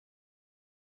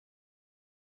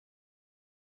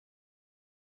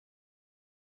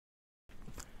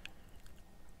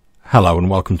Hello and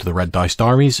welcome to the Red Dice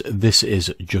Diaries. This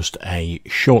is just a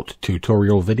short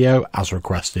tutorial video as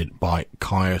requested by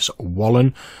Caius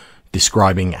Wallen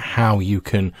describing how you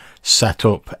can set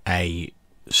up a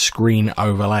screen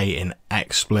overlay in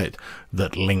Xsplit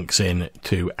that links in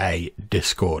to a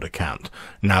Discord account.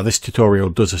 Now this tutorial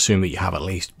does assume that you have at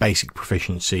least basic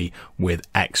proficiency with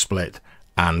Xsplit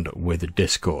and with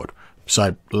Discord.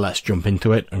 So let's jump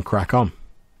into it and crack on.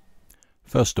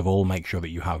 First of all, make sure that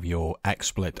you have your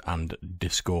Xsplit and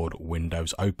Discord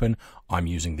windows open. I'm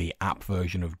using the app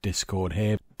version of Discord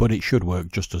here, but it should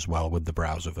work just as well with the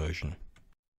browser version.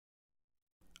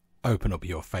 Open up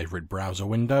your favorite browser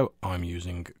window. I'm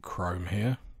using Chrome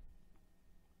here.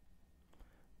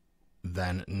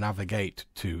 Then navigate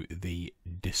to the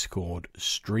Discord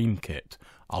Stream Kit.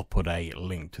 I'll put a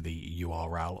link to the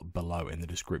URL below in the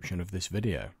description of this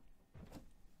video.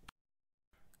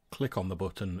 Click on the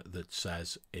button that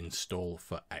says Install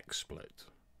for Xsplit.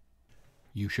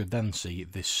 You should then see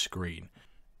this screen.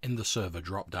 In the server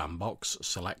drop-down box,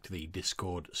 select the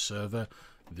Discord server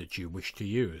that you wish to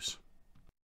use.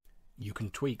 You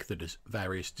can tweak the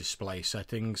various display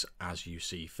settings as you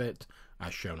see fit,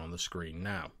 as shown on the screen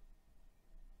now.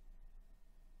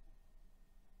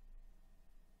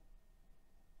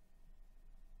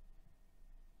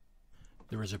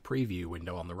 There is a preview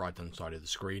window on the right hand side of the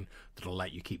screen that will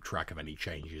let you keep track of any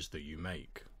changes that you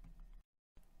make.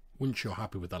 Once you're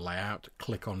happy with the layout,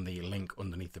 click on the link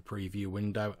underneath the preview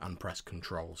window and press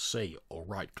Ctrl+C or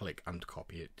right click and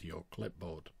copy it to your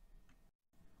clipboard.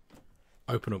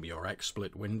 Open up your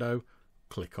Xsplit window,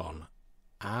 click on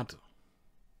Add,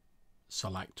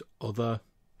 select Other,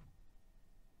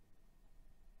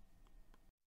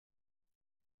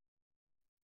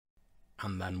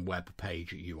 and then Web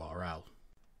Page URL.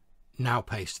 Now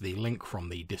paste the link from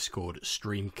the Discord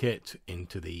Stream Kit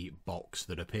into the box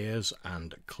that appears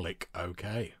and click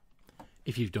OK.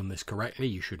 If you've done this correctly,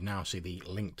 you should now see the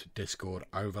linked Discord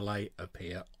overlay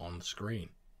appear on screen.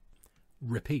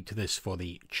 Repeat this for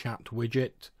the chat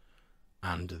widget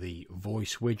and the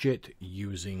voice widget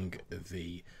using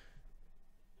the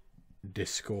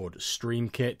Discord Stream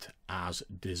Kit as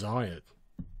desired.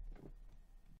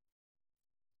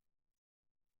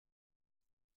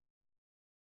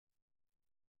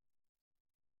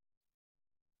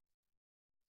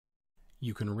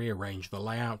 You can rearrange the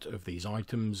layout of these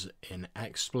items in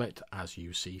Xsplit as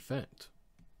you see fit.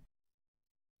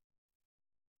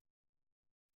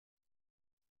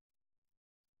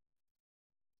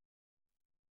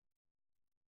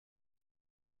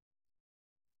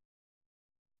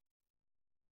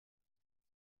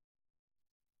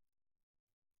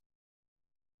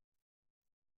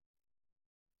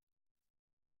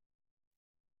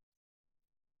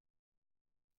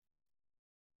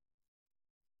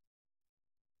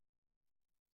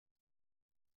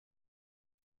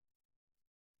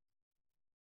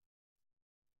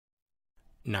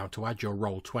 Now to add your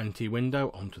Roll20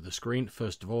 window onto the screen,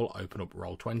 first of all open up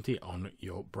Roll20 on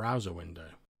your browser window.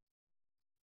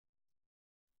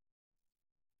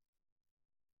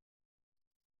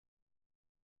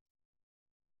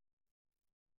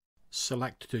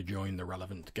 Select to join the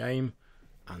relevant game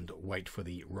and wait for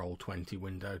the Roll20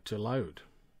 window to load.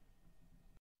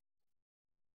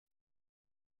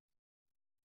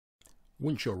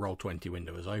 Once your Roll20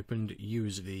 window is opened,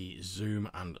 use the zoom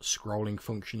and scrolling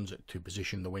functions to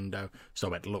position the window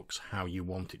so it looks how you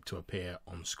want it to appear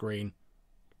on screen.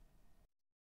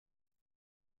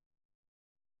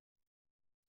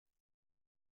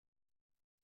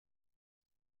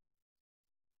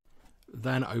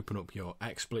 Then open up your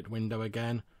Xsplit window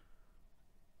again,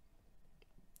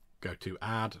 go to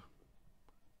Add,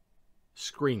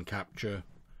 Screen Capture,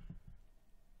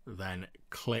 then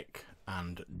click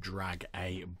and drag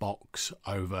a box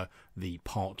over the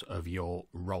part of your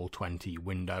Roll20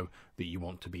 window that you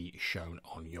want to be shown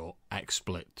on your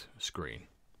Xsplit screen.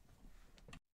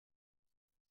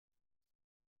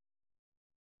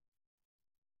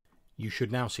 You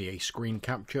should now see a screen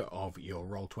capture of your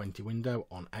Roll20 window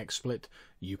on Xsplit.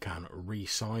 You can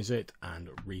resize it and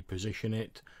reposition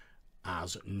it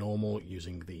as normal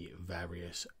using the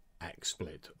various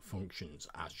Xsplit functions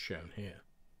as shown here.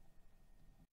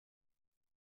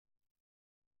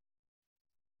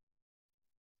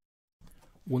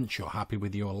 Once you're happy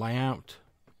with your layout,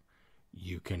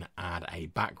 you can add a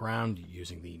background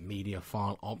using the media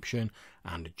file option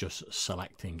and just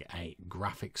selecting a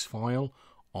graphics file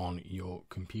on your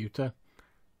computer.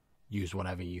 Use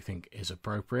whatever you think is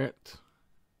appropriate.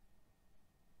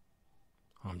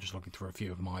 I'm just looking through a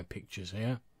few of my pictures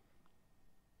here.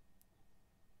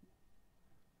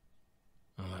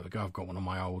 there we go, I've got one of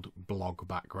my old blog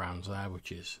backgrounds there,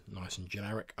 which is nice and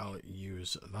generic. I'll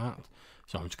use that.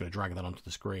 So I'm just going to drag that onto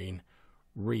the screen,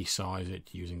 resize it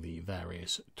using the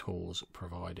various tools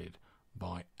provided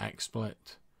by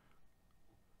Xsplit.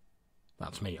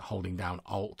 That's me holding down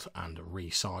Alt and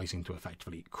resizing to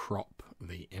effectively crop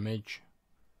the image.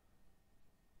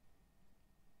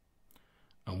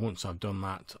 And once I've done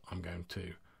that, I'm going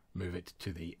to move it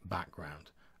to the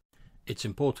background. It's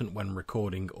important when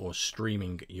recording or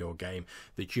streaming your game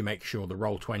that you make sure the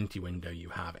Roll20 window you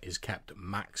have is kept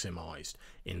maximized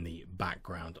in the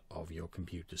background of your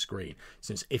computer screen,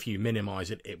 since if you minimize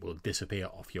it, it will disappear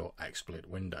off your XSplit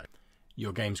window.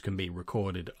 Your games can be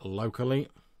recorded locally,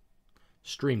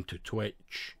 streamed to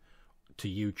Twitch, to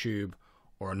YouTube,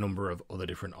 or a number of other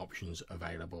different options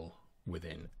available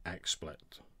within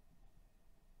Xsplit.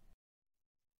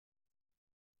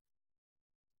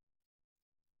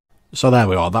 So there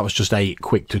we are, that was just a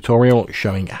quick tutorial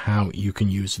showing how you can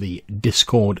use the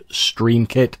Discord Stream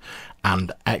Kit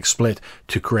and Xsplit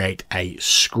to create a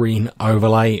screen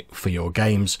overlay for your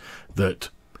games that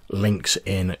links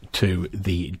in to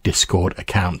the Discord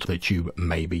account that you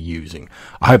may be using.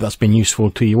 I hope that's been useful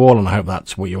to you all, and I hope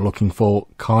that's what you're looking for,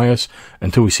 Caius.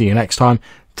 Until we see you next time,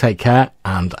 take care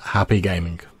and happy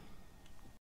gaming.